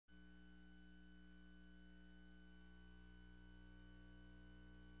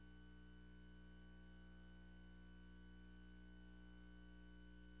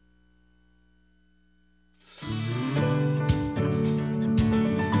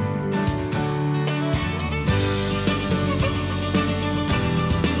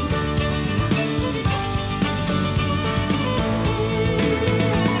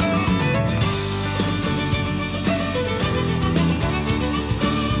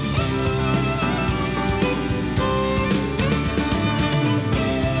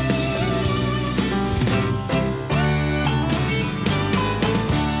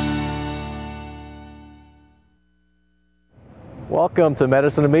Welcome to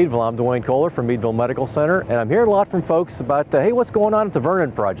Medicine in Meadville. I'm Duane Koller from Meadville Medical Center, and I'm hearing a lot from folks about, hey, what's going on at the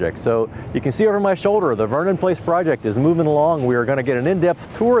Vernon project? So you can see over my shoulder, the Vernon Place project is moving along. We are going to get an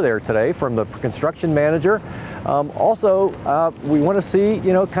in-depth tour there today from the construction manager. We want to see,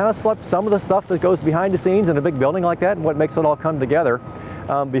 kind of some of the stuff that goes behind the scenes in a big building like that and what makes it all come together.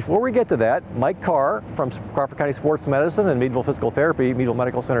 Before we get to that, Mike Carr from Crawford County Sports Medicine and Meadville Physical Therapy, Meadville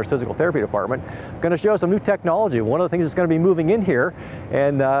Medical Center's Physical Therapy Department, going to show us some new technology. One of the things that's going to be moving in here,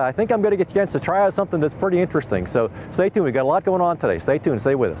 and I think I'm going to get a chance to try out something that's pretty interesting. So stay tuned. We've got a lot going on today. Stay tuned.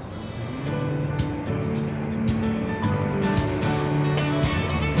 Stay with us.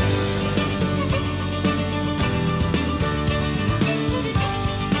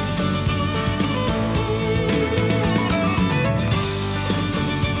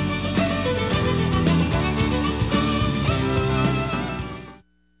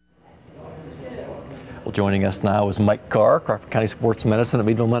 Joining us now is Mike Carr, Crawford County Sports Medicine at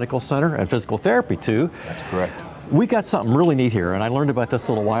Meadville Medical Center, and Physical Therapy too. That's correct. We got something really neat here, and I learned about this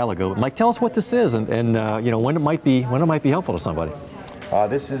a little while ago. Mike, tell us what this is, and when it might be helpful to somebody.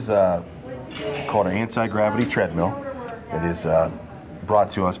 This is called an anti-gravity treadmill. It is brought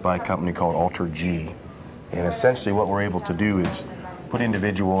to us by a company called Ultra-G, and essentially what we're able to do is put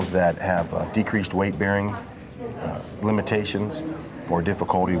individuals that have decreased weight bearing limitations or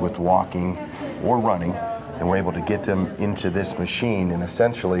difficulty with walking or running, and we're able to get them into this machine, and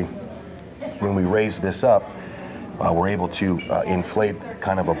essentially when we raise this up, we're able to inflate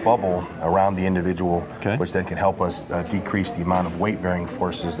kind of a bubble around the individual, which then can help us decrease the amount of weight-bearing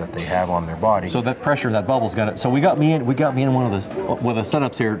forces that they have on their body. So that pressure, that bubble's got it. So we got me in one of the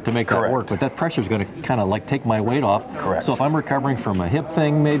setups here to make that work, but that pressure's going to kind of like take my weight off. Correct. So if I'm recovering from a hip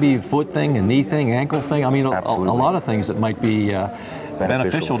thing, maybe foot thing, a knee thing, ankle thing, I mean, a lot of things that might be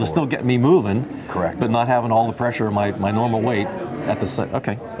beneficial to still get me moving, but not having all the pressure of my normal weight at the site.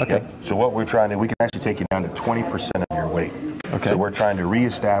 Okay. Yep. So what we're trying to, we can actually take you down to 20% of your weight. So we're trying to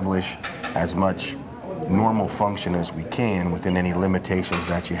reestablish as much normal function as we can within any limitations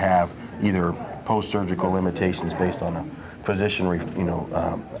that you have, either post-surgical limitations based on a physician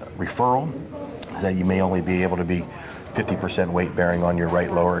referral, that you may only be able to be 50% weight bearing on your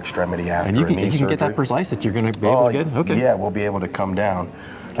right lower extremity after a knee surgery. And you can get that precise that you're going to be able to get? Okay. Yeah, we'll be able to come down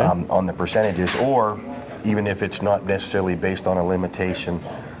on the percentages, or even if it's not necessarily based on a limitation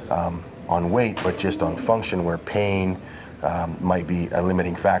on weight, but just on function where pain might be a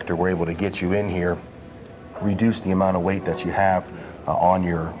limiting factor, we're able to get you in here, reduce the amount of weight that you have on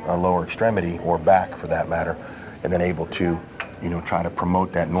your lower extremity or back for that matter, and then able to try to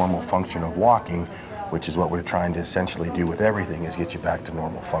promote that normal function of walking, which is what we're trying to essentially do with everything, is get you back to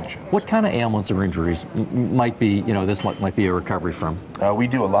normal function. What kind of ailments or injuries might be, this might be a recovery from? We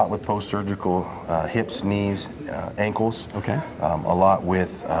do a lot with post-surgical hips, knees, ankles. Okay. A lot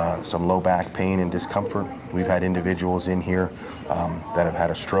with some low back pain and discomfort. We've had individuals in here that have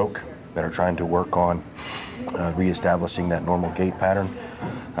had a stroke that are trying to work on reestablishing that normal gait pattern.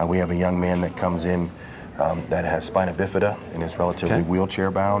 We have a young man that comes in that has spina bifida and is relatively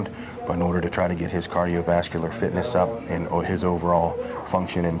wheelchair bound. But in order to try to get his cardiovascular fitness up and his overall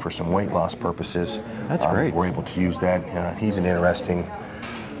function, and for some weight loss purposes, that's great. We're able to use that. He's an interesting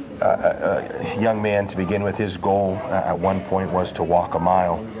young man to begin with. His goal at one point was to walk a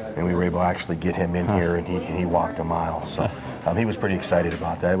mile, and we were able to actually get him in here, and he walked a mile. So he was pretty excited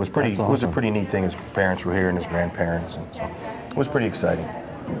about that. It was pretty. Awesome. It was a pretty neat thing. His parents were here, and his grandparents, and so it was pretty exciting.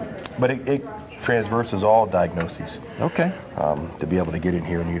 But it transverses all diagnoses. To be able to get in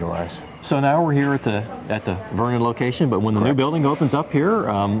here and utilize. So now we're here at the Vernon location, but when the new building opens up here,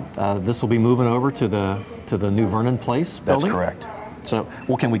 this will be moving over to the new Vernon Place building? That's correct. So,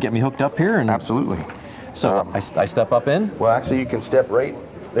 well, can we get me hooked up here? Absolutely. So I step up in? Well, actually, you can step right.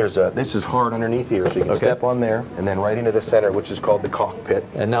 This is hard underneath here, so you can step on there, and then right into the center, which is called the cockpit.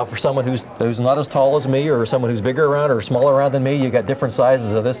 And now for someone who's not as tall as me, or someone who's bigger around or smaller around than me, you got different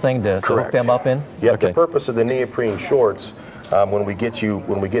sizes of this thing to hook them up in? Yeah, the purpose of the neoprene shorts, when we get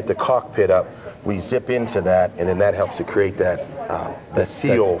the cockpit up, we zip into that, and then that helps to create that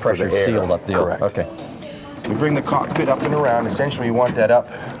seal for the air. Sealed up deal. Correct. Okay. We bring the cockpit up and around. Essentially, we want that up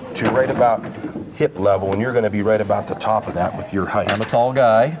to right about hip level, and you're going to be right about the top of that with your height. I'm a tall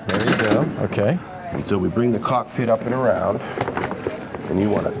guy. There you go. Okay. And so we bring the cockpit up and around, and you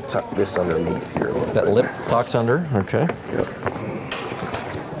want to tuck this underneath here a little bit. That lip tucks under. Okay. Yep.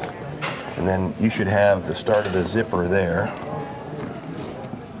 And then you should have the start of the zipper there.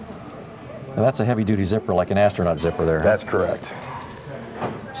 And that's a heavy-duty zipper, like an astronaut zipper there. That's correct.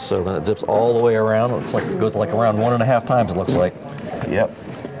 So then it zips all the way around. It's like it goes like around 1.5 times, it looks like. Yep.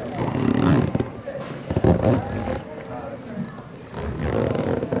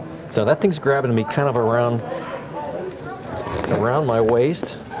 So that thing's grabbing me kind of around my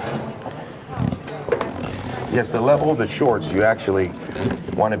waist. Yes, the level of the shorts, you actually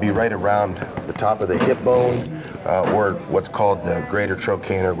want to be right around the top of the hip bone, or what's called the greater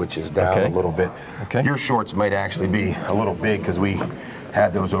trochanter, which is down a little bit. Okay. Your shorts might actually be a little big because we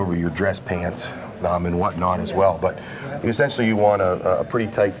had those over your dress pants and whatnot as well. But essentially you want a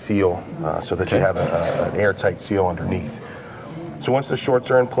pretty tight seal so that you have an airtight seal underneath. So once the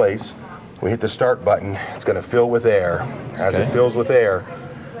shorts are in place, we hit the start button. It's going to fill with air. As it fills with air,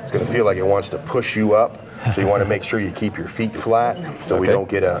 it's going to feel like it wants to push you up. So you want to make sure you keep your feet flat so we don't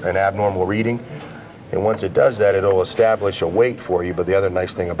get an abnormal reading. And once it does that, it'll establish a weight for you. But the other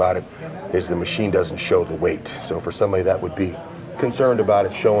nice thing about it is the machine doesn't show the weight. So for somebody that would be concerned about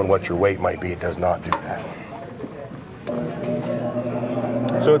it showing what your weight might be, it does not do that.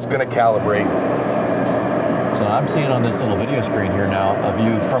 So it's going to calibrate. So I'm seeing on this little video screen here now a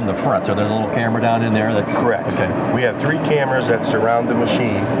view from the front. So there's a little camera down in there. That's correct. Okay. We have 3 cameras that surround the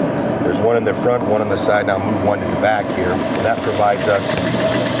machine. There's one in the front, one on the side. Now move one to the back here. And that provides us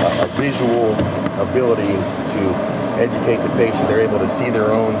a visual ability to educate the patient. They're able to see their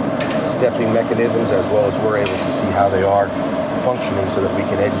own stepping mechanisms as well as we're able to see how they are functioning so that we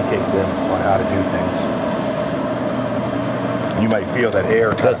can educate them on how to do things. You might feel that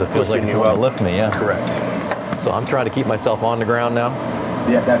air kind of feels like it's going to lift me, yeah. Correct. So I'm trying to keep myself on the ground now?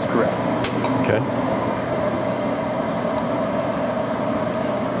 Yeah, that's correct. Okay.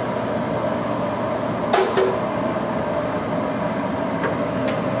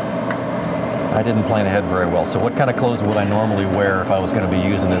 I didn't plan ahead very well. So what kind of clothes would I normally wear if I was going to be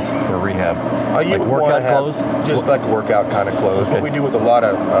using this for rehab? You like workout clothes? Just like workout kind of clothes. Okay. What we do with a lot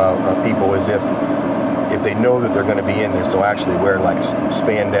of people is if they know that they're going to be in this, they'll actually wear like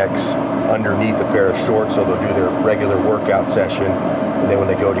spandex underneath a pair of shorts, so they'll do their regular workout session, and then when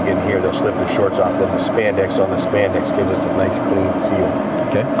they go to get in here, they'll slip the shorts off. Then the spandex on the spandex gives us a nice clean seal.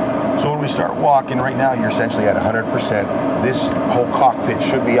 Okay. So when we start walking, right now you're essentially at 100%. This whole cockpit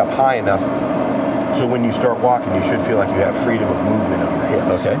should be up high enough so when you start walking, you should feel like you have freedom of movement of your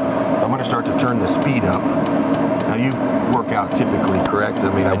hips. Okay. I'm going to start to turn the speed up. Now you work out typically, correct? I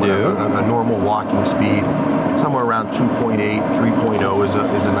mean, I do. A normal walking speed, somewhere around 2.8,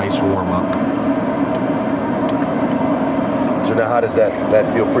 3.0 is a nice warm-up. So now how does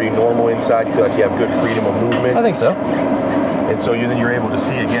that feel? Pretty normal inside? You feel like you have good freedom of movement? I think so. And so then you're able to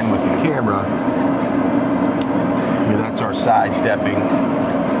see again with the camera, that's our side stepping,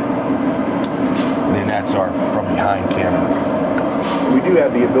 and then that's our from behind camera. We do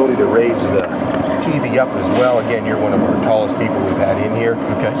have the ability to raise the TV up as well. Again, you're one of our tallest people we've had in here,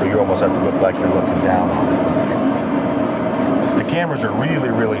 so you almost have to look like you're looking down on it. The cameras are really,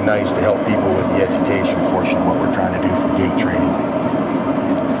 really nice to help people with the education portion of what we're trying to do for gait training.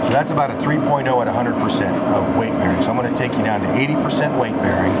 So that's about a 3.0 at 100% of weight bearing. So I'm going to take you down to 80% weight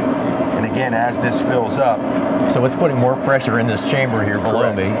bearing. And again, as this fills up. So it's putting more pressure in this chamber here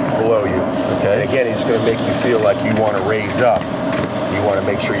below me. Below you. Okay. And again, it's going to make you feel like you want to raise up. You want to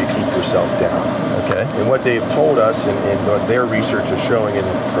make sure you keep yourself down. Okay. And what they've told us, and what their research is showing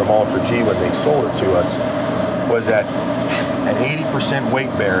from Ultra G when they sold it to us, was that at 80%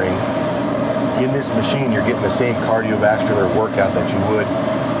 weight bearing, in this machine, you're getting the same cardiovascular workout that you would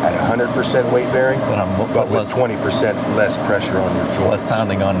at 100% weight bearing, but with 20% less pressure on your joints. Less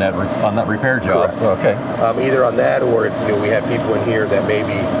pounding on that repair job. Correct. Okay. Either on that, or if we have people in here that may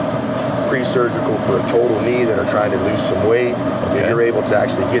be pre-surgical for a total knee that are trying to lose some weight, you're able to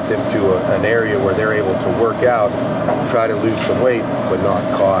actually get them to an area where they're able to work out, try to lose some weight, but not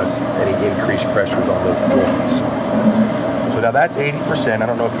cause any increased pressures on those joints. So now that's 80%. I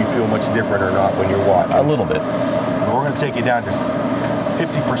don't know if you feel much different or not when you're walking. A little bit. But we're going to take you down to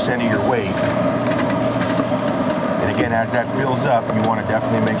 50% of your weight. And again, as that fills up, you want to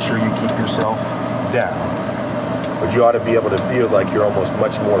definitely make sure you keep yourself down. But you ought to be able to feel like you're almost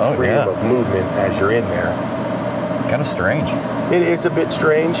much more freedom of movement as you're in there. Kind of strange. It is a bit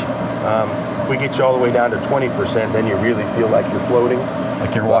strange. If we get you all the way down to 20%, then you really feel like you're floating.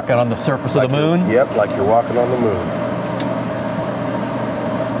 Like you're walking on the surface of the moon? Yep, like you're walking on the moon.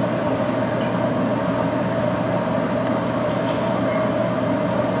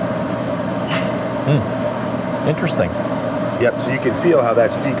 Interesting. Yep, so you can feel how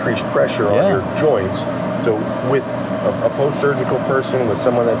that's decreased pressure on your joints. So with a post-surgical person, with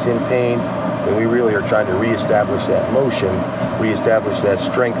someone that's in pain, then we really are trying to reestablish that motion, reestablish that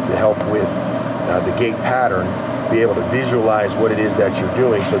strength to help with the gait pattern, be able to visualize what it is that you're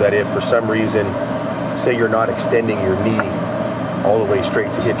doing so that if for some reason, say you're not extending your knee all the way straight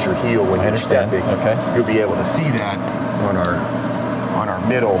to hit your heel when you're stepping, you'll be able to see that on our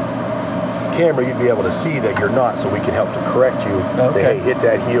middle camera, you'd be able to see that you're not, so we can help to correct you. Okay. Say, hey, hit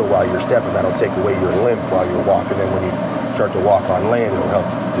that heel while you're stepping. That'll take away your limp while you're walking. Then when you start to walk on land, it'll help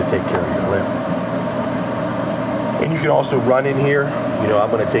to take care of your limp. And you can also run in here. You know, I'm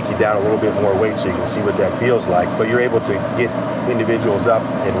going to take you down a little bit more weight so you can see what that feels like. But you're able to get individuals up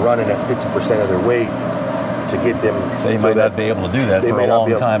and running at 50% of their weight to get them. They might not be able to do that for a long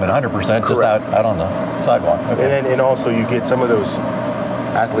time at 100%, just out on the sidewalk. Okay. And also you get some of those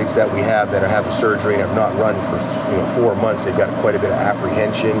athletes that we have that have the surgery and have not run for 4 months. They've got quite a bit of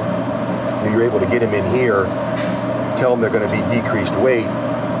apprehension. You're able to get them in here, tell them they're going to be decreased weight,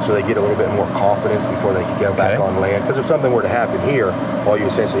 so they get a little bit more confidence before they can get back on land. Because if something were to happen here, all you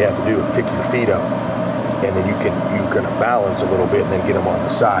essentially have to do is pick your feet up, and then you can balance a little bit and then get them on the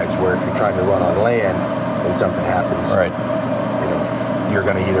sides. Where if you're trying to run on land and something happens, right, you're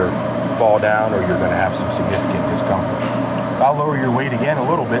going to either fall down or you're going to have some significant discomfort. I'll lower your weight again a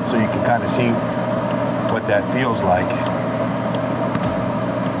little bit so you can kind of see what that feels like.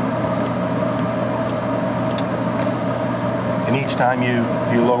 And each time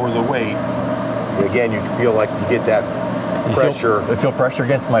you lower the weight, again, you feel like you get that pressure. I feel pressure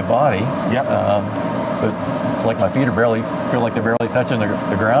against my body. Yep. But it's like my feet are feel like they're barely touching the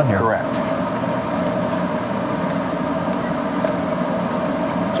ground here. Correct.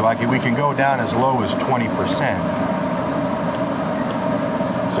 So we can go down as low as 20%.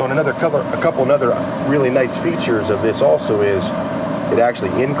 So a couple other really nice features of this also is it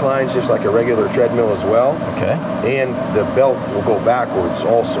actually inclines just like a regular treadmill as well. Okay. And the belt will go backwards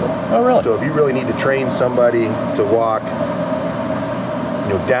also. Oh, really? So if you really need to train somebody to walk,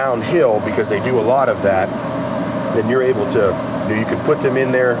 downhill, because they do a lot of that, then you're able to, you can put them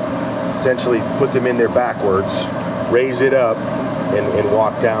in there, essentially put them in there backwards, raise it up, and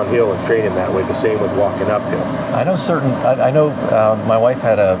walk downhill and train him that way. The same with walking uphill. I know my wife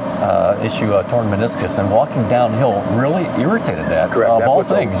had a torn meniscus, and walking downhill really irritated that. Correct. Of all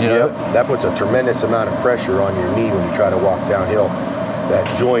things, that puts a tremendous amount of pressure on your knee when you try to walk downhill. That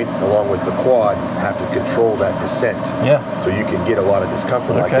joint, along with the quad, have to control that descent. Yeah. So you can get a lot of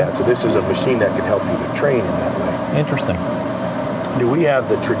discomfort like that. So this is a machine that can help you to train in that way. Interesting. Do we have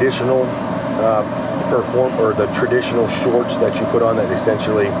the traditional the traditional shorts that you put on that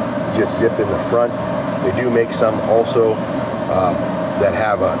essentially just zip in the front? They do make some also that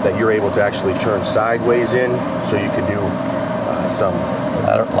have that you're able to actually turn sideways in, so you can do some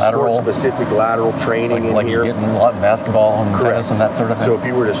sport-specific lateral training like here. You're getting a lot in basketball and tennis and that sort of thing. So if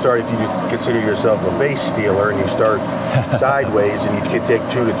you were to start, if you just consider yourself a base stealer and you start sideways and you could take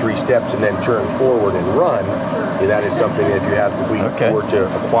 2 to 3 steps and then turn forward and run, that is something that if we were to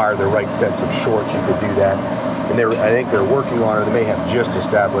acquire the right sets of shorts, you could do that. And I think they're working on it. They may have just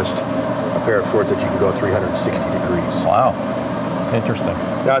established a pair of shorts that you can go 360 degrees. Wow, interesting.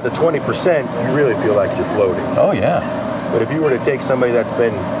 Now at the 20%, you really feel like you're floating. Oh yeah. But if you were to take somebody that's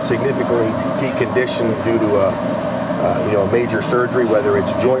been significantly deconditioned due to a major surgery, whether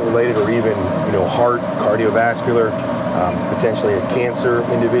it's joint related or even heart, cardiovascular, potentially a cancer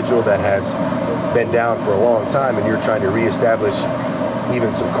individual that has been down for a long time, and you're trying to reestablish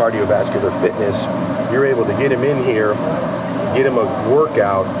even some cardiovascular fitness, you're able to get them in here, get them a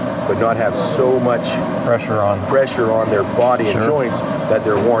workout, but not have so much pressure on their body and joints that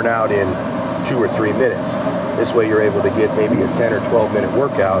they're worn out in 2 or 3 minutes. This way you're able to get maybe a 10 or 12 minute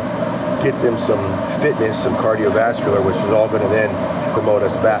workout, get them some fitness, some cardiovascular, which is all going to then promote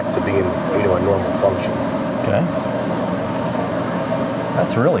us back to being a normal function. Okay.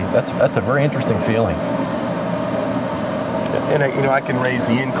 That's a very interesting feeling. And I can raise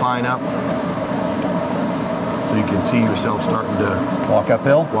the incline up, so you can see yourself starting to walk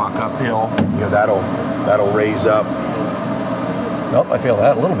uphill. That'll raise up. Nope, I feel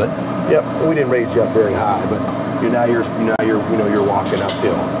that a little bit. Yep, we didn't raise you up very high, but now you're walking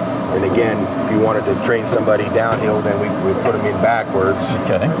uphill. And again, if you wanted to train somebody downhill, then we put them in backwards.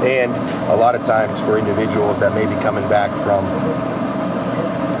 Okay. And a lot of times for individuals that may be coming back from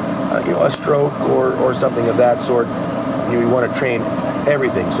a stroke or something of that sort, you want to train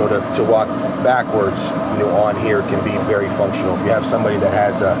everything. So to walk backwards, on here can be very functional. If you have somebody that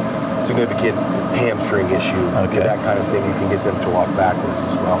has a significant hamstring issue, that kind of thing, you can get them to walk backwards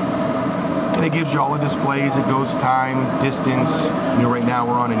as well. And it gives you all the displays. It goes time, distance. Right now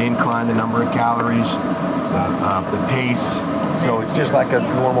we're on an incline, the number of calories, the pace. So it's just like a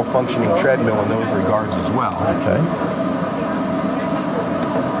normal functioning treadmill in those regards as well. Okay.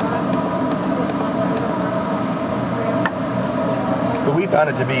 But we found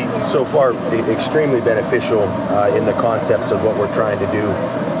it to be, so far, extremely beneficial in the concepts of what we're trying to do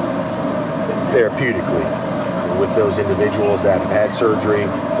therapeutically. with those individuals that have had surgery,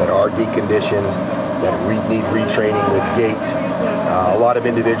 that are deconditioned, that need retraining with gait. A lot of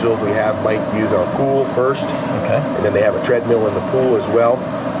individuals we have might use our pool first, and then they have a treadmill in the pool as well.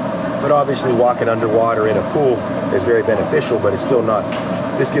 But obviously walking underwater in a pool is very beneficial, but it's still not.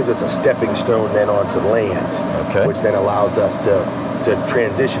 This gives us a stepping stone then onto land, which then allows us to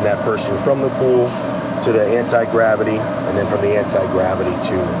transition that person from the pool to the anti-gravity, and then from the anti-gravity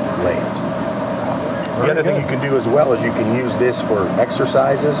to land. The other thing you can do as well is you can use this for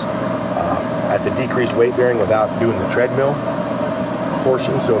exercises at the decreased weight bearing without doing the treadmill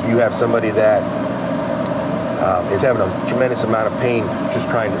portion. So if you have somebody that is having a tremendous amount of pain just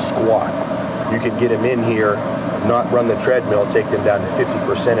trying to squat, you can get them in here, not run the treadmill, take them down to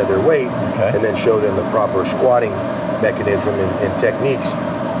 50% of their weight, and then show them the proper squatting mechanism and techniques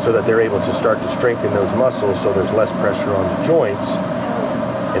so that they're able to start to strengthen those muscles so there's less pressure on the joints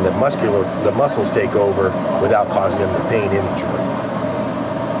and the muscles take over without causing them the pain in the joint.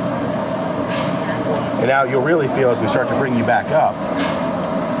 And now you'll really feel as we start to bring you back up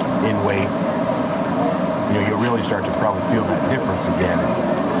in weight, you'll really start to probably feel that difference again.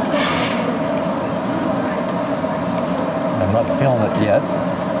 I'm not feeling it yet.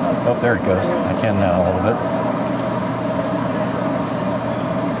 Oh, there it goes. I can now a little bit.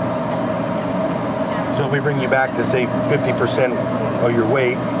 So if we bring you back to say 50% of your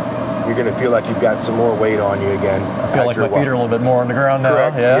weight, you're going to feel like you've got some more weight on you again. I feel like my feet are a little bit more on the ground now.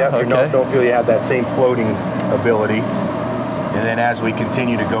 Correct. Yeah. You don't feel you have that same floating ability. And then as we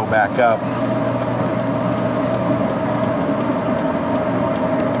continue to go back up,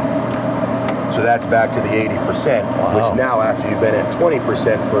 so that's back to the 80%, which now after you've been at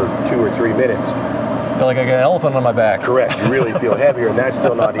 20% for 2 or 3 minutes. I feel like I got an elephant on my back. Correct. You really feel heavier, and that's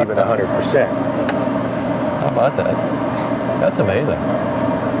still not even 100%. How about that? That's amazing.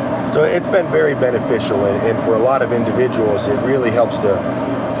 So it's been very beneficial, and for a lot of individuals, it really helps to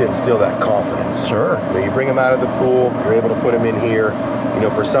instill that confidence. Sure. You bring them out of the pool, you're able to put them in here.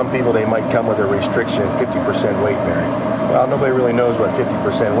 For some people, they might come with a restriction of 50% weight bearing. Well, nobody really knows what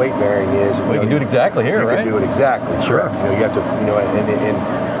 50% weight bearing is. Well, you can do it exactly here, right? You can do it exactly, sure. Correct. You have to, in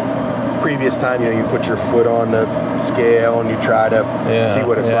previous time, you put your foot on the scale and you try to see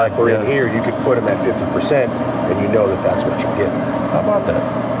what it's like. Or in here, you could put them at 50% and you know that that's what you're getting. How about that?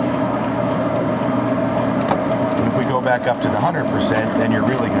 And if we go back up to the 100%, then you're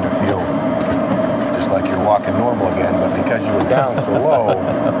really going to feel just like you're walking normal again, but because you were down so low.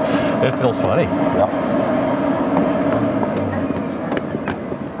 It feels funny. Yep.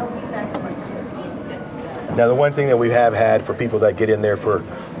 Now, the one thing that we have had for people that get in there for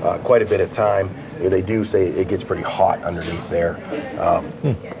quite a bit of time, they do say it gets pretty hot underneath there.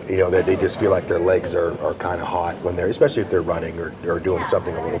 That they just feel like their legs are kind of hot when they're, especially if they're running or doing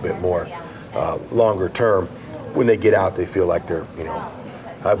something a little bit more longer term. When they get out, they feel like they're,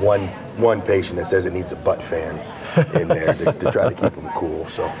 I have one patient that says it needs a butt fan in there to try to keep them cool.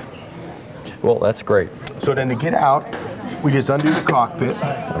 So, well, that's great. So then to get out, we just undo the cockpit.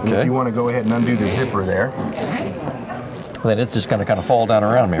 And if you want to go ahead and undo the zipper there. Then it's just going to kind of fall down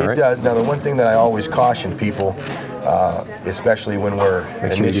around me, right? It does. Now, the one thing that I always caution people, especially when we're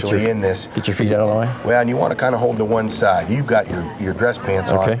initially in this. Get your feet out of the way? Well, and you want to kind of hold to one side. You've got your dress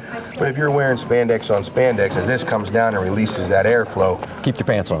pants on. But if you're wearing spandex on spandex, as this comes down and releases that airflow. Keep your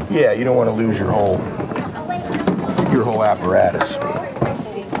pants on. Yeah, you don't want to lose your whole apparatus.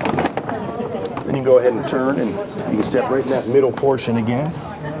 Then you can go ahead and turn and you can step right in that middle portion again.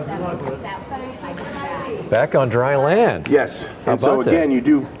 Back on dry land. Yes. And so again,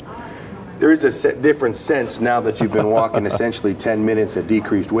 there is a different sense now that you've been walking essentially 10 minutes at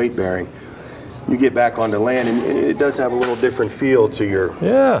decreased weight bearing. You get back onto land and it does have a little different feel to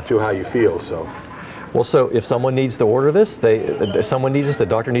how you feel. So. Well, so if someone needs to order this, the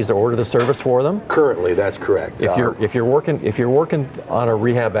doctor needs to order the service for them. Currently, that's correct. If you're working on a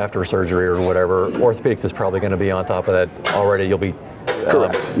rehab after surgery or whatever, orthopedics is probably going to be on top of that already. You'll be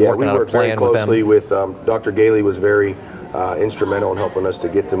correct. Yeah, we work very closely with Dr. Gailey was very instrumental in helping us to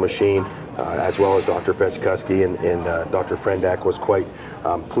get the machine, as well as Dr. Petskusky and Dr. Frendak was quite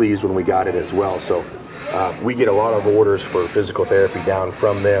pleased when we got it as well. So we get a lot of orders for physical therapy down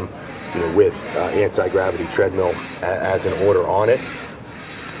from them. With anti-gravity treadmill as an order on it.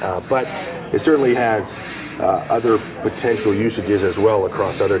 But it certainly has other potential usages as well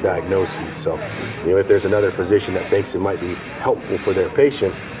across other diagnoses. So, if there's another physician that thinks it might be helpful for their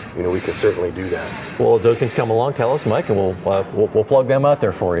patient, we can certainly do that. Well, as those things come along, tell us, Mike, and we'll plug them out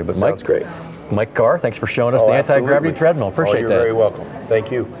there for you. But Sounds great. Mike Carr, thanks for showing us the anti-gravity treadmill. Appreciate that. You're very welcome. Thank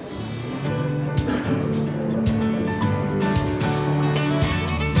you.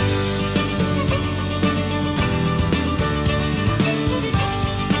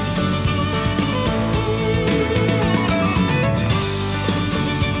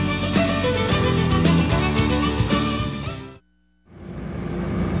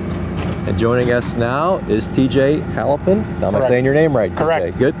 Joining us now is T.J. Halapin. Am I saying your name right?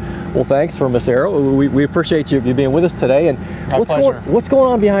 Correct. TJ? Good. Well, thanks for Macero. We appreciate you being with us today. And what's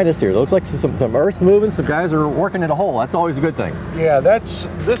going on behind us here? It looks like some earth's moving. Some guys are working in a hole. That's always a good thing. Yeah, this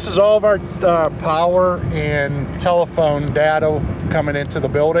is all of our power and telephone data coming into the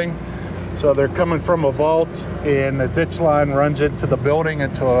building. So they're coming from a vault, and the ditch line runs into the building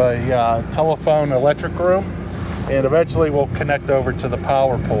into a telephone electric room. And eventually we'll connect over to the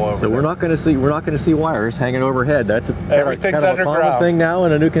power pole over So we're not going to see wires hanging overhead. That's everything's kind of a common thing now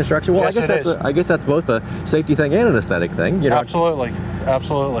in a new construction. Well, yes, I guess that's both a safety thing and an aesthetic thing. You know? Absolutely.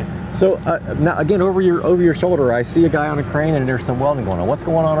 So now again, over your shoulder, I see a guy on a crane, and there's some welding going on. What's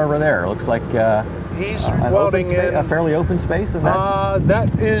going on over there? It looks like he's welding in a fairly open space. In that?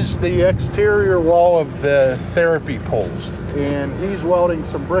 That is the exterior wall of the therapy poles, and he's welding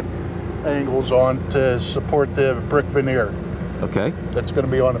some brick angles on to support the brick veneer. Okay. That's going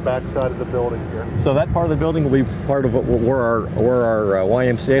to be on the back side of the building here. So that part of the building will be part of where our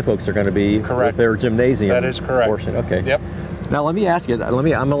YMCA folks are going to be. Correct. With their gymnasium. That is correct. Portion. Okay. Yep. Now let me ask you.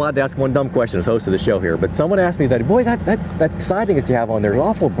 I'm allowed to ask one dumb question as host of the show here, but someone asked me that. Boy, that siding that you have on there is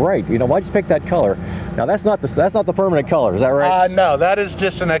awful bright. You know, why'd you pick that color? Now that's not the permanent color. Is that right? No, that is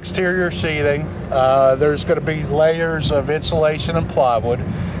just an exterior sheathing. There's going to be layers of insulation and plywood.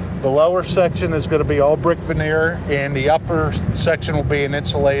 The lower section is going to be all brick veneer, and the upper section will be an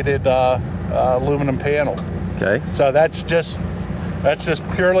insulated aluminum panel. Okay. So that's just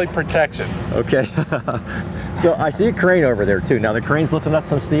purely protection. Okay. So I see a crane over there too. Now the crane's lifting up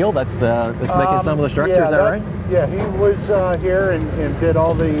some steel. That's making some of the structure. Yeah, is that right? Yeah, he was here and did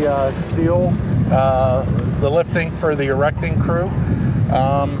all the steel, the lifting for the erecting crew.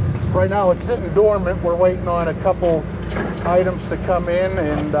 Right now it's sitting dormant. We're waiting on a couple items to come in,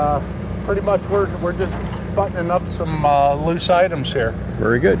 and pretty much we're just buttoning up some loose items here.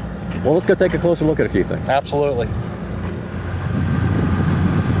 Very good. Well, let's go take a closer look at a few things. Absolutely.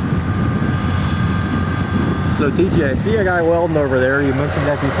 So TJ, I see a guy welding over there. You mentioned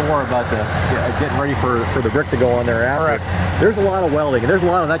that before about getting ready for the brick to go on there after. Correct. There's a lot of welding, and there's a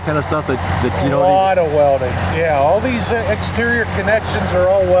lot of that kind of stuff that you know. A lot of welding. Yeah, all these exterior connections are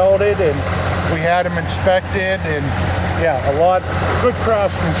all welded, and we had them inspected, and yeah, a lot good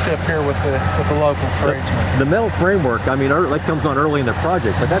craftsmanship here with the local tradesmen. The metal framework, I mean, that comes on early in the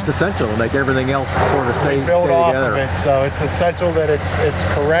project, but that's essential to make everything else sort of stay together. Of it, so it's essential that it's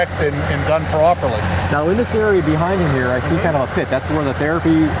correct and done properly. Now, in this area behind him here, I see kind of a pit. That's where the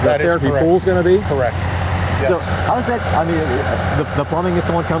therapy pool is going to be. Correct. Yes. So how's that? I mean, the plumbing is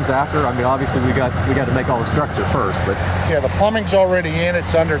someone comes after. I mean, obviously we got to make all the structure first, but yeah, the plumbing's already in.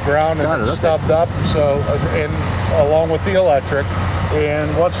 It's underground and it's stubbed up. So and along with the electric, and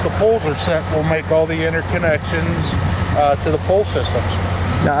once the poles are sent, we'll make all the interconnections to the pole systems.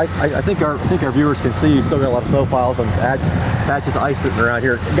 Now, I think our viewers can see you still got a lot of snow piles and patches of ice sitting around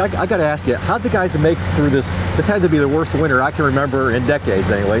here. I got to ask you, how'd the guys make through this? This had to be the worst winter I can remember in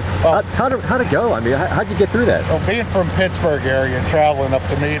decades, anyways. How'd it go? I mean, how'd you get through that? Well, being from Pittsburgh area and traveling up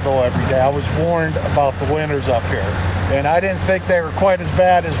to Meadville every day, I was warned about the winters up here, and I didn't think they were quite as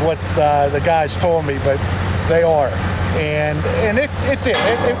bad as what the guys told me, but they are. And it did.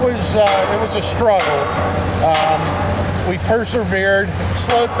 It was a struggle. We persevered,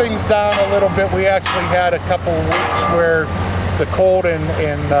 slowed things down a little bit. We actually had a couple of weeks where the cold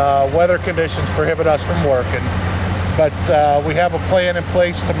and weather conditions prohibit us from working. But we have a plan in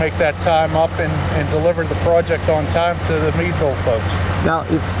place to make that time up and deliver the project on time to the Meadville folks. Now,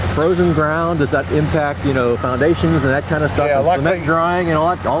 if frozen ground, does that impact, foundations and that kind of stuff? Yeah, and cement drying and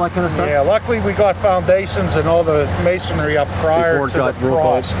all that kind of stuff? Yeah, luckily we got foundations and all the masonry up prior to the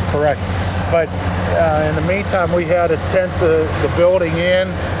frost. Correct. But in the meantime, we had to tent the building in,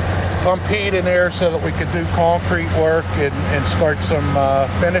 pump heat in there so that we could do concrete work and start some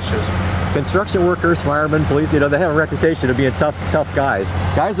finishes. Construction workers, firemen, police, they have a reputation of being tough guys.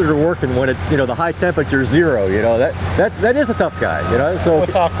 Guys that are working when it's, the high temperature 0, that is a tough guy, So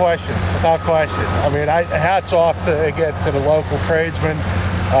without question. I mean, hats off to the local tradesmen.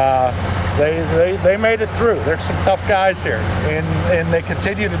 They made it through. There's some tough guys here, and they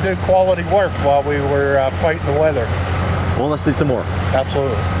continue to do quality work while we were fighting the weather. Well, let's see some more.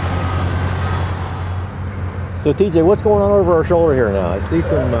 Absolutely. So TJ, what's going on over our shoulder here now? I see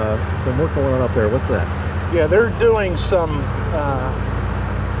some work going on up there. What's that? Yeah, they're doing some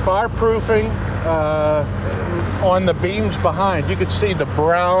fireproofing on the beams behind. You could see the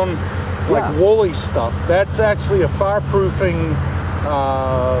brown, woolly stuff. That's actually a fireproofing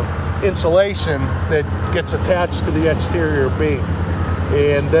insulation that gets attached to the exterior beam.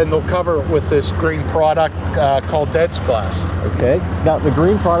 and then they'll cover it with this green product called Dead Glass. Okay. Now the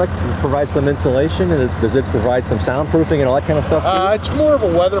green product provides some insulation, and does it provide some soundproofing and all that kind of stuff? It's more of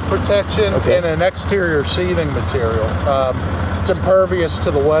a weather protection and an exterior sealing material. It's impervious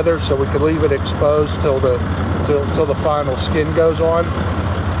to the weather, so we could leave it exposed till the final skin goes on.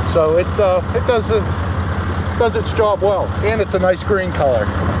 So it does its job well, and it's a nice green color.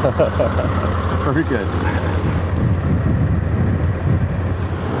 Very good.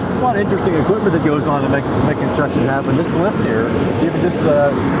 A lot of interesting equipment that goes on to make construction happen. This lift here, you can just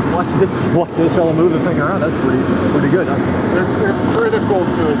watch this fellow move the thing around. That's pretty good. Huh? They're critical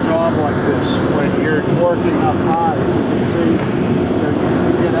to a job like this when you're working up high. As you can see,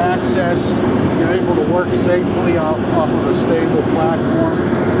 you get access. You're able to work safely off of a stable platform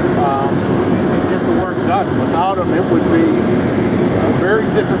and get the work done. Without them, it would be a very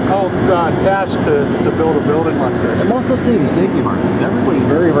difficult task to build a building like this. I'm also seeing the safety harnesses. Everybody's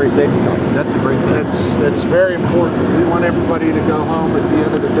very, very safety conscious. That's a great thing. It's very important. We want everybody to go home at the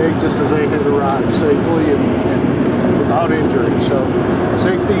end of the day just as they had arrived, safely and without injury. So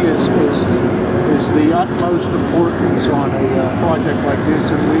safety is the utmost importance on a project like this,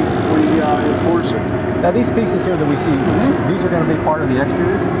 and we enforce it. Now these pieces here that we see, these are going to be part of the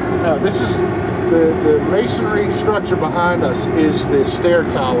exterior? No, this is the masonry structure behind us is the stair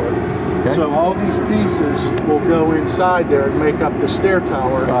tower. Okay. So all these pieces will go inside there and make up the stair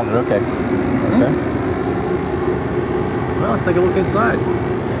tower. Got it, okay. Okay. Well, let's take a look inside.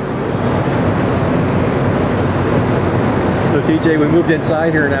 So TJ, we moved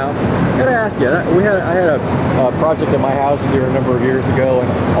inside here now. I gotta ask you, I had a project at my house here a number of years ago, and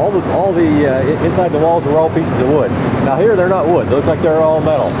all the inside the walls were all pieces of wood. Now here they're not wood. They look like they're all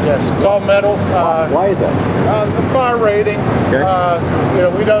metal. Yes, it's all metal. Why is that? The fire rating. Okay.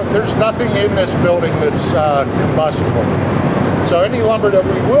 There's nothing in this building that's combustible. So any lumber that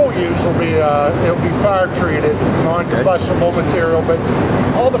we will use will be it'll be fire treated, non-combustible material, but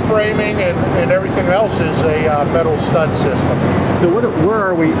all the framing and everything else is a metal stud system. So where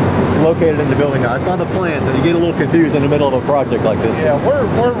are we located in the building now? I saw the plans, and you get a little confused in the middle of a project like this. Yeah,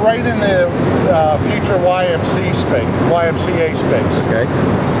 we're right in the future YMCA space. Okay.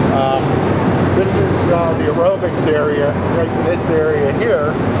 This is the aerobics area, right in this area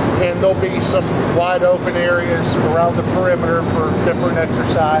here, and there'll be some wide open areas around the perimeter for different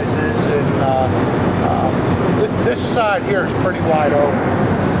exercises, and this side here is pretty wide open.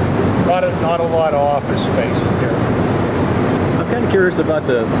 Not a lot of office space in here. I'm kind of curious about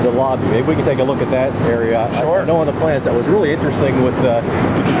the lobby. Maybe we can take a look at that area. Sure. I know on the plans that was really interesting with you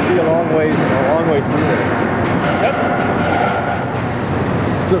can see a long ways through there. Yep.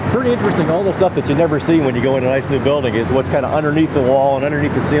 So pretty interesting. All the stuff that you never see when you go in a nice new building is what's kind of underneath the wall and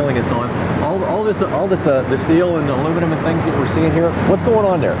underneath the ceiling and so on. All this the steel and the aluminum and things that we're seeing here. What's going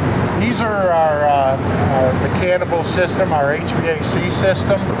on there? These are our mechanical system, our HVAC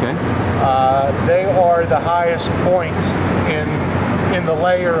system. Okay. They are the highest points in the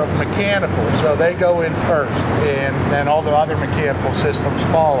layer of mechanical, so they go in first, and then all the other mechanical systems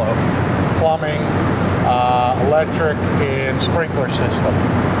follow. Plumbing, electric, and sprinkler system.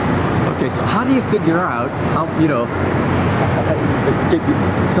 Okay, so how do you figure out how,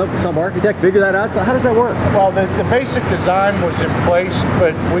 some architect figure that out? So how does that work? Well, the basic design was in place,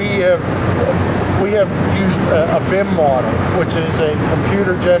 but we have used a BIM model, which is a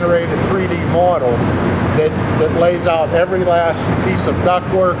computer-generated 3D model that lays out every last piece of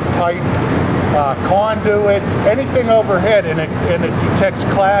ductwork, pipe, conduit, anything overhead, and it detects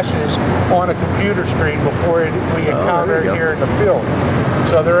clashes on a computer screen before we encounter it here in the field.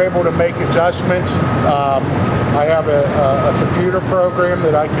 So they're able to make adjustments. I have a computer program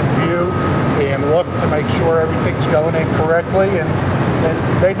that I can view and look to make sure everything's going in correctly, and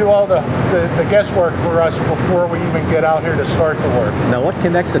they do all the guesswork for us before we even get out here to start the work. Now, what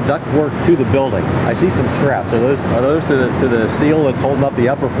connects the ductwork to the building? I see some straps. Are those to the steel that's holding up the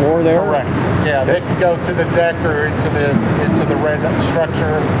upper floor there? Correct. Yeah, okay. They can go to the deck or into the red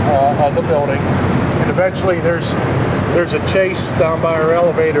structure of the building, and eventually there's a chase down by our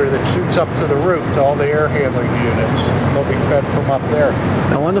elevator that shoots up to the roof to all the air handling units. They'll be fed from up there.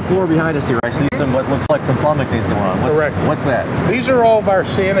 Now on the floor behind us here, I see what looks like some plumbing things going on. Correct. What's that? These are all of our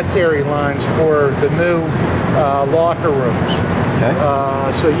sanitary lines for the new locker rooms. Okay.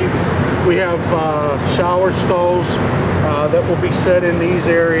 We have shower stalls that will be set in these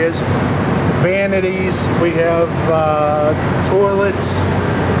areas. vanities, we have toilets.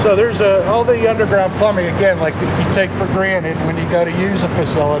 So there's all the underground plumbing, again, like you take for granted when you go to use a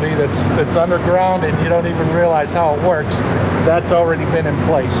facility that's underground and you don't even realize how it works. That's already been in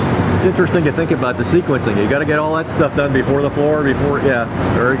place. It's interesting to think about the sequencing. You got to get all that stuff done before the floor, yeah,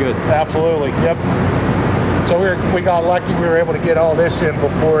 very good. Absolutely, yep. So we got lucky, we were able to get all this in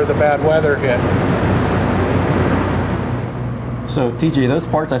before the bad weather hit. So TJ, those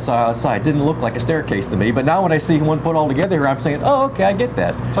parts I saw outside didn't look like a staircase to me, but now when I see one put all together here, I'm saying, oh, okay, I get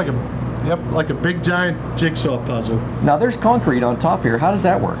that. It's like a big giant jigsaw puzzle. Now there's concrete on top here. How does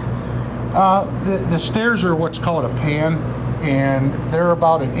that work? The stairs are what's called a pan, and they're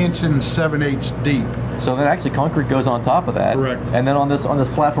about 1 7/8 inches deep. So then actually concrete goes on top of that. Correct. And then on this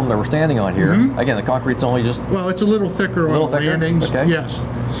platform that we're standing on here, again, the concrete's only just... Well, it's a little thicker on the landings. Okay. Yes.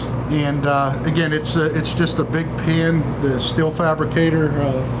 And again, it's just a big pan. The steel fabricator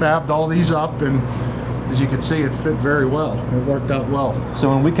fabbed all these up, and as you can see, it fit very well. It worked out well. So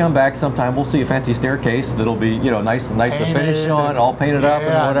when we come back sometime, we'll see a fancy staircase that'll be, you know, nice to finish on, all painted up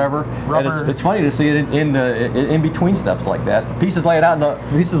and whatever. Rubber. And it's funny to see it in between steps like that. Pieces laid out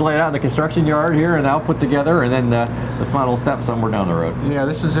in the construction yard here and now put together, and then the final step somewhere down the road. Yeah,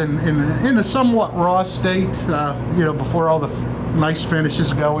 this is in a somewhat raw state, you know, before all the nice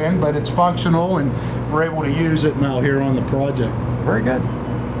finishes go in, but it's functional and we're able to use it now here on the project. Very good.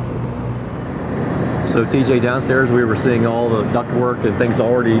 So TJ, downstairs we were seeing all the ductwork and things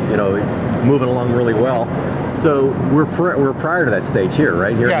already, you know, moving along really well. So we're prior to that stage here,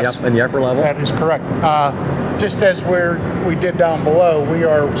 right? Here yes, in the upper level? That is correct. Just as we did down below, we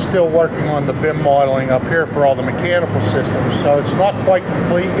are still working on the BIM modeling up here for all the mechanical systems. So it's not quite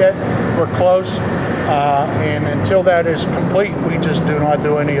complete yet. We're close. And until that is complete, we just do not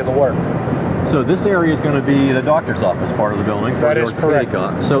do any of the work. So this area is going to be the doctor's office part of the building for that the is correct.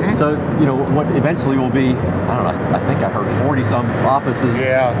 So so you know what eventually will be, I don't know, I think I heard 40 some offices.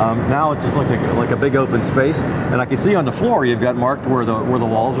 Yeah. Now it just looks like a big open space, and I can see on the floor you've got marked where the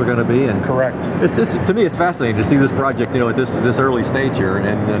walls are going to be. And correct. It's to me it's fascinating to see this project, you know, at this early stage here,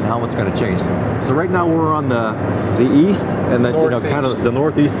 and how it's going to change. So right now we're on the east and the kind of the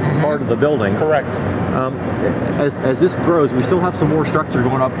northeast part of the building. Correct. As this grows, we still have some more structure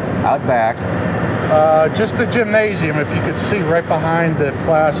going up out back. Just the gymnasium, if you could see right behind the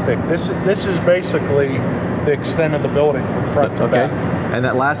plastic. This is basically the extent of the building from front to back. And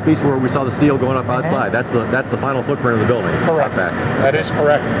that last piece where we saw the steel going up outside, that's the final footprint of the building. Correct. Back. That is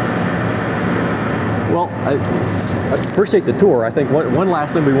correct. Well, I appreciate the tour. I think one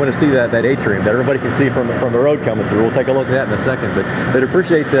last thing we want to see that atrium that everybody can see from the road coming through. We'll take a look at that in a second, but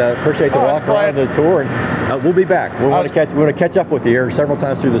appreciate the walk around the tour, and we'll be back. We want to catch up with you here several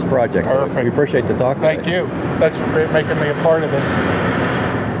times through this project. Perfect. So we appreciate the talk. Thank you. That's making me a part of this.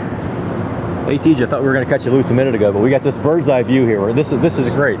 Hey TJ, I thought we were going to cut you loose a minute ago, but we got this bird's eye view here. This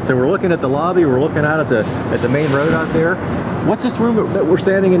is great. So we're looking at the lobby. We're looking out at the main road out there. What's this room that we're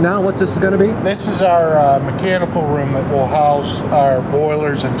standing in now? What's this going to be? This is our mechanical room that will house our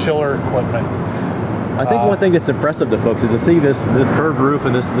boilers and chiller equipment. I think one thing that's impressive to folks is to see this curved roof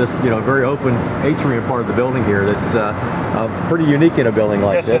and this very open atrium part of the building here. That's pretty unique in a building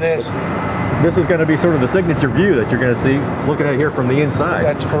like this. Yes, it is. This is going to be sort of the signature view that you're going to see looking at here from the inside.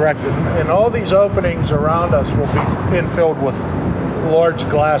 That's correct. And all these openings around us will be infilled with large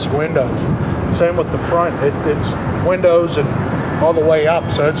glass windows. Same with the front. It's windows and all the way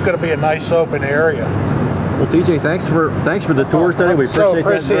up, so it's going to be a nice open area. Well, TJ, thanks for the tour today. We appreciate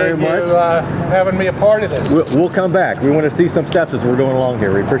that very much. You having me a part of this. We'll come back. We want to see some steps as we're going along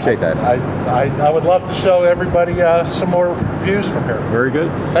here. We appreciate that. I would love to show everybody some more views from here. Very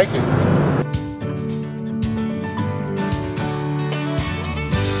good. Thank you.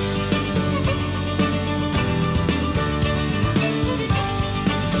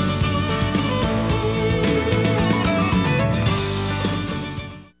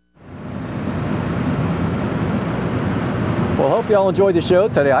 Well, hope you all enjoyed the show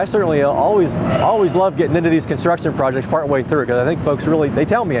today. I certainly always love getting into these construction projects partway through, because I think folks really, they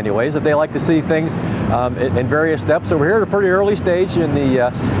tell me anyways, that they like to see things in various steps. So we're here at a pretty early stage in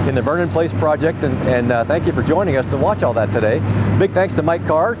the Vernon Place project, and thank you for joining us to watch all that today. Big thanks to Mike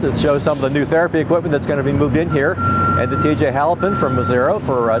Carr to show some of the new therapy equipment that's going to be moved in here, and to T.J. Halapin from Mazzaro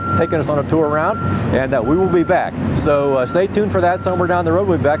for taking us on a tour around, and we will be back. So stay tuned for that somewhere down the road.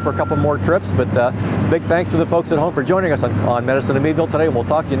 We'll be back for a couple more trips, but big thanks to the folks at home for joining us on Medicine in Meadville today, and we'll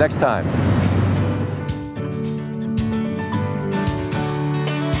talk to you next time.